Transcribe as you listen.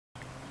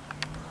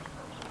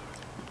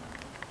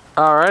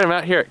Alright, I'm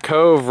out here at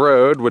Cove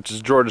Road, which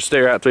is Georgia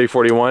State Route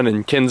 341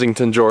 in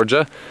Kensington,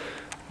 Georgia.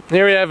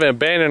 Here we have an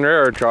abandoned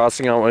railroad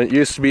crossing on what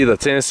used to be the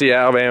Tennessee,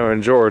 Alabama,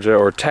 and Georgia,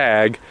 or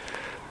TAG,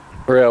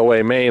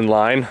 railway main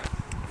line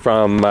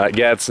from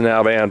Gadsden,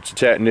 Alabama to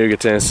Chattanooga,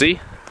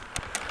 Tennessee.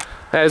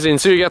 As you can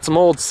see, we got some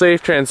old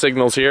safe trans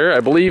signals here.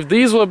 I believe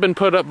these will have been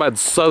put up by the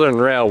Southern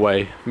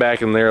Railway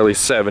back in the early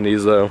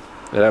 70s, though.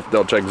 I'd have to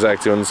double check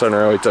exactly when the Southern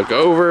Railway took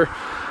over.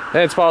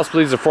 And it's possible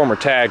these are former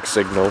TAG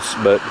signals,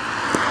 but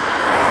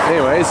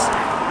anyways,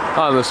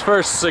 on this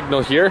first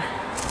signal here,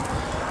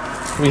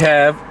 we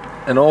have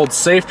an old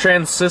safe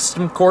trans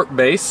system court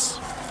base.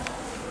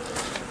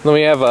 Then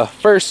we have a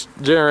first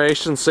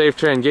generation safe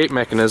tran gate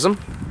mechanism.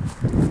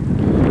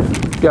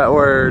 Got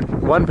where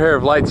one pair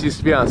of lights used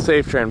to be on a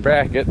safe tran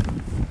bracket.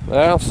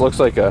 That also looks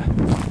like a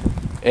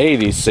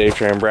 80s safe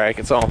tran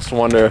bracket. So I almost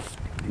wonder if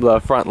the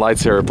front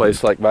lights are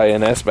replaced like by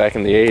NS back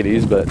in the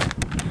 80s, but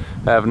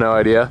I have no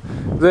idea.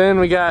 Then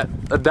we got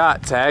a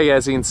dot tag.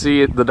 As you can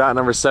see, the dot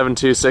number is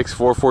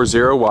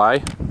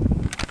 726440Y.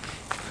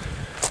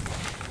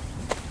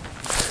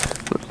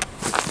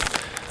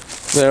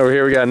 Then over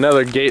here we got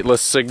another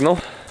gateless signal.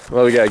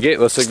 Well, we got a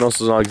gateless signal,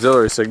 so it's an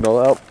auxiliary signal.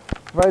 That'll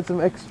provide some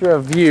extra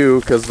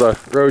view because the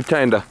road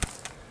kind of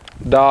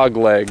dog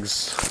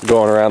legs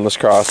going around this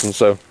crossing,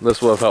 so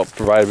this will have helped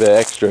provide a bit of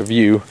extra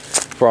view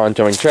for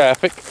oncoming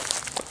traffic.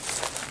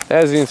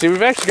 As you can see,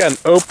 we've actually got an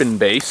open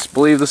base. I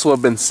believe this will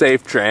have been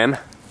safe tran.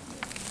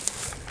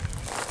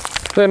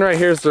 Then right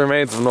here's the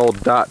remains of an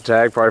old dot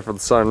tag, probably for the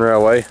Southern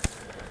Railway.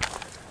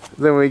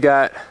 Then we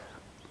got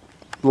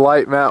the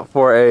light mount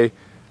for a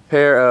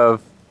pair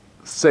of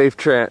safe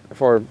tran,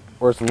 for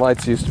where some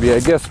lights used to be. I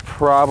guess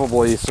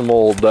probably some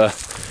old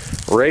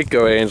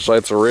Rayco Ange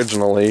lights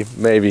originally,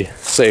 maybe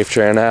safe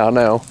tran, I don't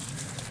know.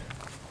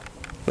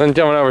 Then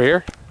coming over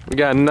here, we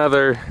got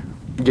another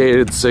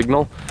gated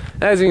signal.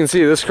 As you can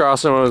see, this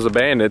crossing, when it was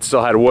abandoned, it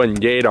still had wooden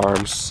gate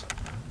arms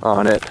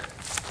on it.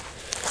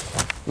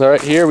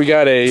 Right here we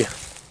got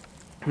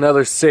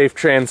another safe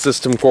tran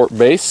system court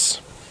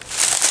base.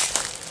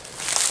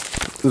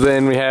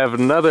 Then we have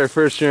another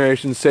first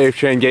generation safe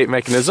tran gate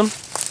mechanism.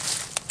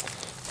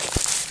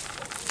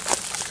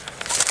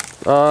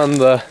 On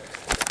the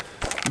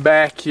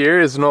back here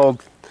is an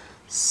old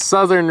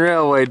Southern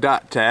Railway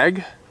dot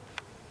tag.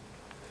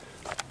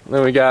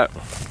 Then we got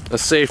a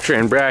safe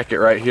tran bracket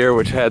right here,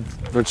 which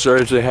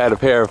originally had a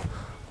pair of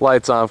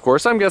lights on, of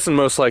course. I'm guessing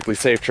most likely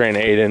safe tran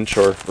 8-inch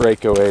or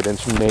Rayco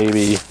 8-inch,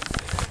 maybe,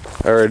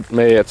 or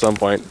maybe at some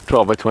point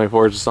 12 by 24s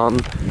or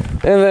something.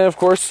 And then, of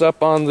course,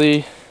 up on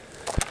the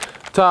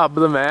top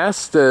of the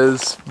mast,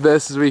 as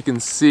best as we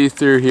can see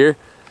through here,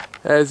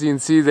 as you can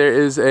see, there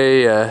is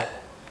a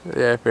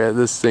yeah, I forgot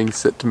this thing's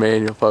set to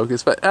manual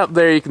focus, but up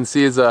there you can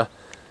see is a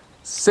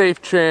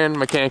safe tran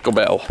mechanical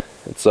bell.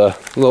 It's a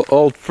little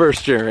old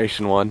first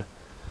generation one,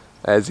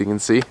 as you can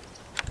see.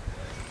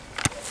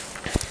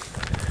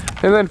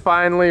 And then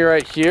finally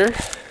right here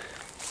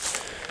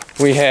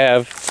we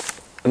have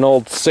an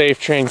old safe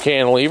tran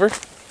cantilever.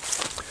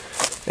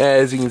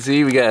 As you can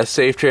see, we got a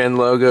safe tran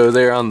logo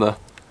there on the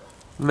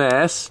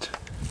mast.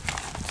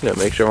 Gotta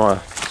make sure I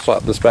want to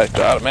swap this back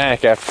to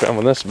automatic after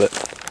filming this, but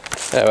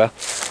yeah, well.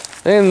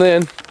 And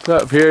then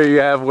up here you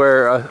have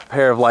where a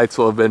pair of lights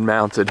will have been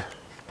mounted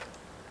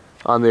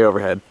on the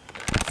overhead.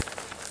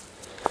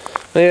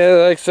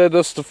 Yeah, like I said,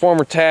 this is the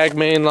former TAG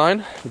main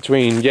line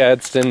between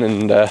Gadsden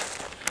and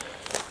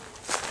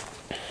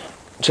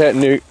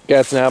Chattanooga,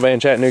 Gadsden, Alabama,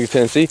 and Chattanooga,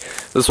 Tennessee.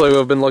 This way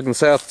we've been looking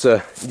south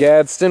to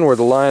Gadsden, where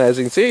the line, as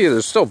you can see,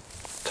 there's still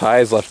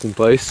ties left in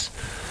place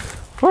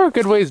for a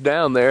good ways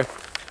down there.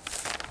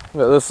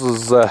 But this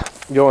is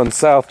going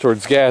south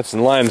towards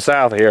Gadsden. Line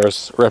south here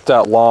is ripped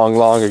out long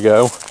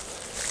ago.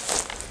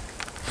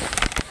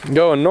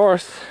 Going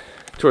north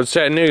towards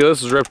Chattanooga,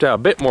 this was ripped out a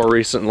bit more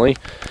recently,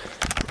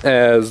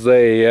 as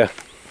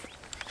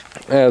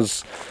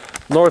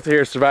north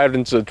here survived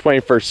into the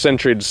 21st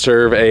century to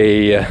serve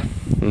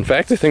in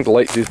fact I think the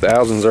late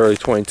 2000s, early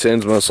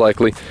 2010s most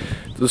likely,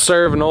 to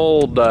serve an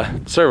old,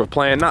 serve a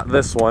plant, not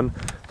this one,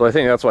 but I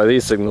think that's why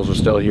these signals are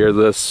still here.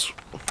 This,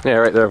 yeah,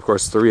 right there, of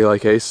course, the relay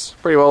case,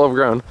 pretty well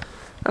overgrown.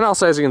 And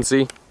also, as you can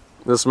see,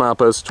 this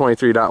milepost is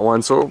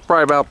 23.1, so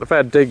probably about, if I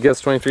had to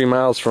guess, 23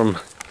 miles from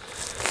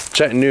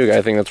Chattanooga.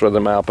 I think that's where the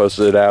milepost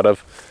is out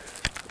of.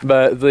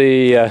 But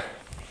the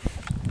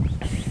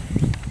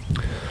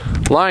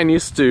line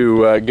used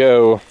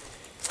to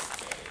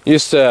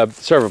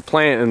serve a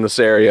plant in this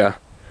area.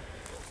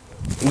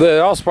 They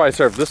also probably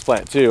served this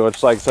plant too,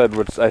 which, like I said,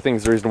 which I think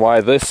is the reason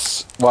why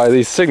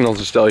these signals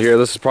are still here.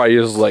 This is probably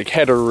used as like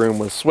header room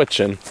with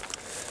switching.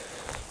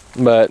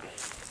 But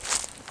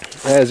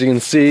as you can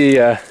see,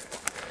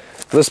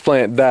 this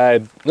plant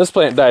died. This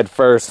plant died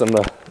first, and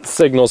the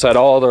signals had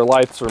all their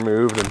lights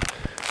removed and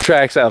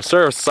tracks out of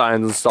service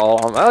signs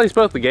installed on. At least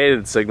both the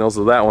gated signals,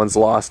 so that one's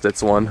lost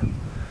its one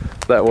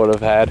that would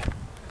have had.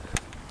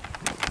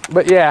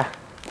 But yeah,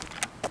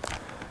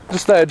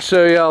 just thought I'd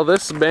show you all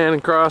this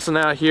abandoned crossing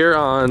out here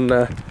on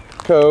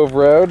Cove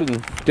Road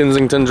in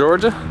Kensington,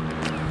 Georgia.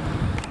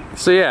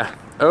 So yeah,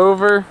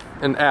 over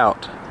and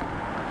out.